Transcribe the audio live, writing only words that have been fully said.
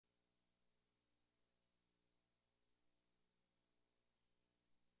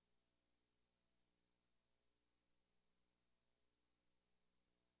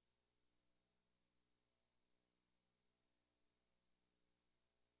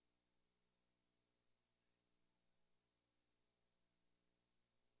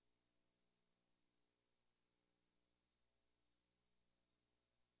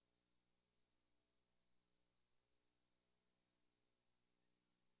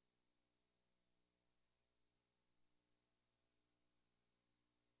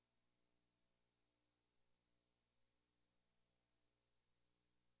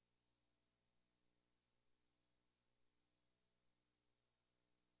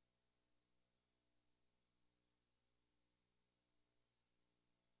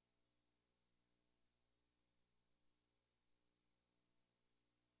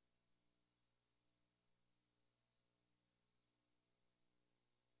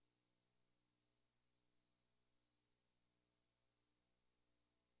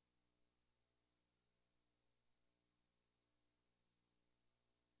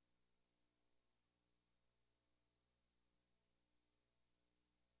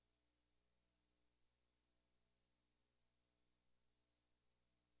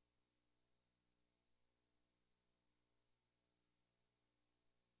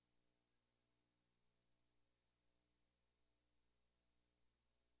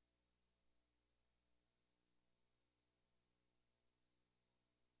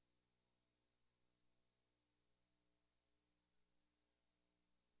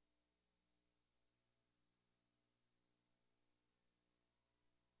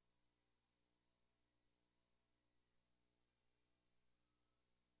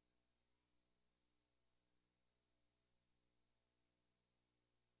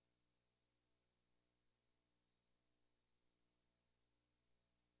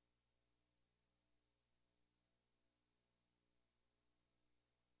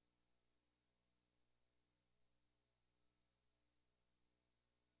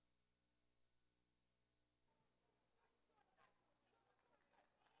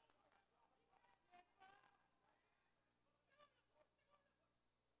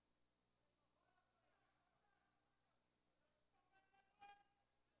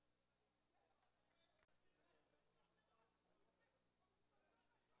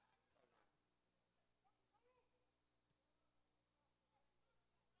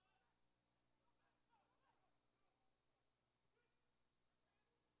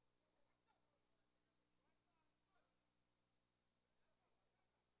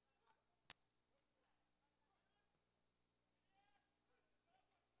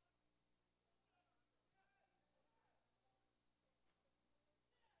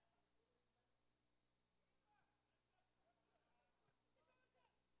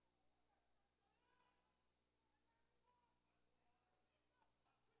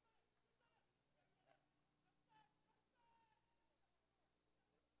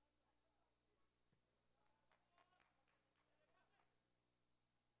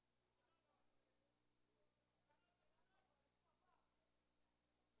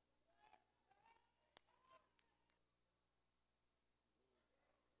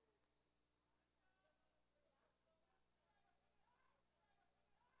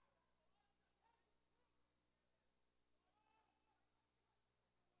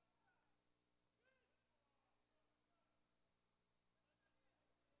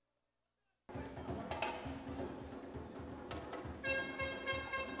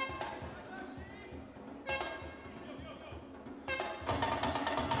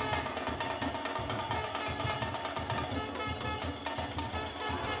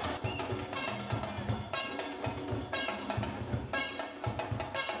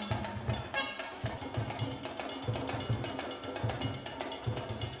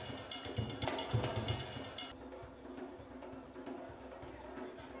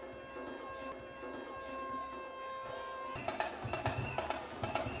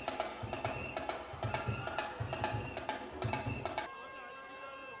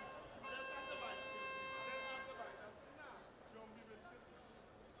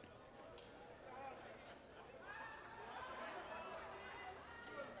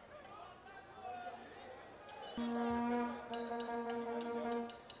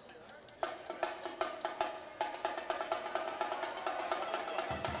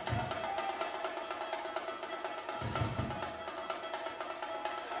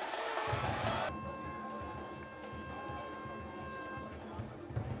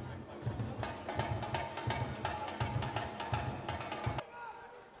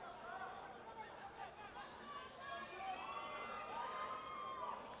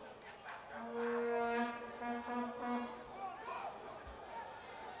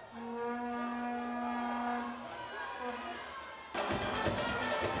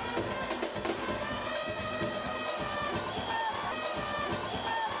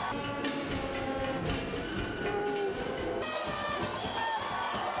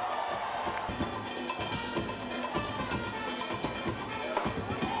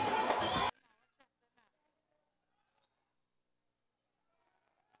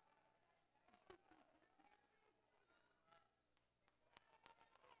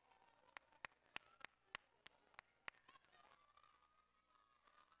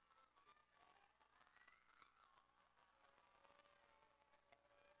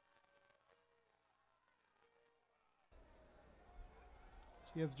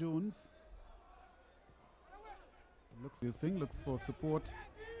Here's Jones. Looks for support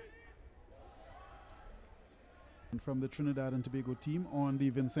from the Trinidad and Tobago team on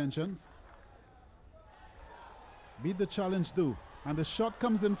the Vincentians. Beat the challenge though, and the shot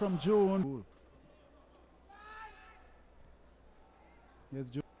comes in from Jones.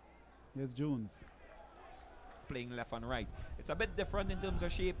 Here's Jones. Playing left and right. It's a bit different in terms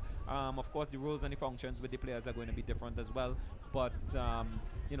of shape. Of course, the roles and the functions with the players are going to be different as well. But,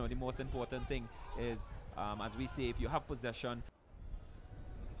 you know, the most important thing is, as we say, if you have possession.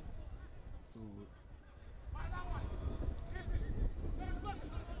 So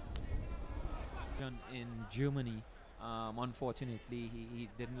in Germany, unfortunately, he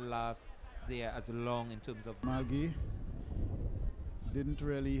didn't last there as long in terms of. Malgi didn't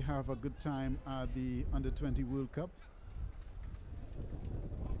really have a good time at the Under-20 World Cup.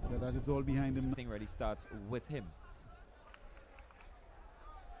 But that is all behind him. Everything really starts with him.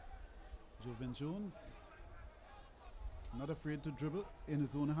 Joevin Jones, not afraid to dribble in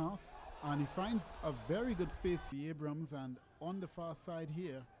his own half. And he finds a very good space. Abrams, and on the far side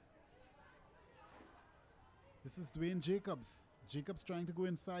here, this is Dwayne Jacobs. Jacobs trying to go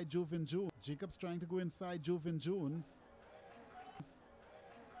inside Joevin Jones. Jacobs trying to go inside Joevin Jones.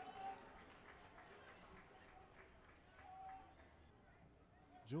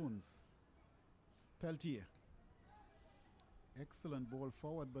 Jones. Peltier. Excellent ball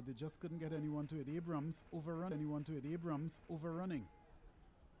forward, but they just couldn't get anyone to it. Abrams overrun. Anyone to it. Abrams overrunning.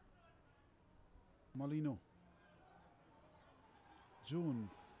 Molino.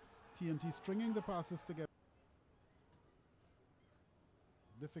 Jones. TNT stringing the passes together.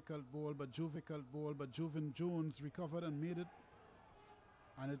 Difficult ball, but Joevin Jones recovered and made it.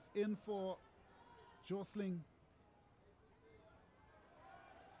 And it's in for jostling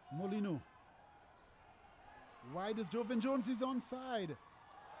Molino. Wide is Joevin Jones, he's onside.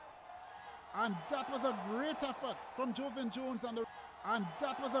 And that was a great effort from Joevin Jones, and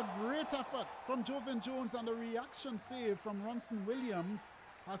the reaction save from Ronson Williams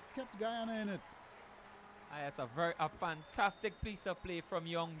has kept Guyana in it. It's a fantastic piece of play from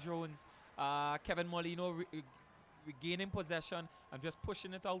young Jones. Kevin Molino regaining possession and just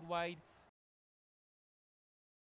pushing it out wide.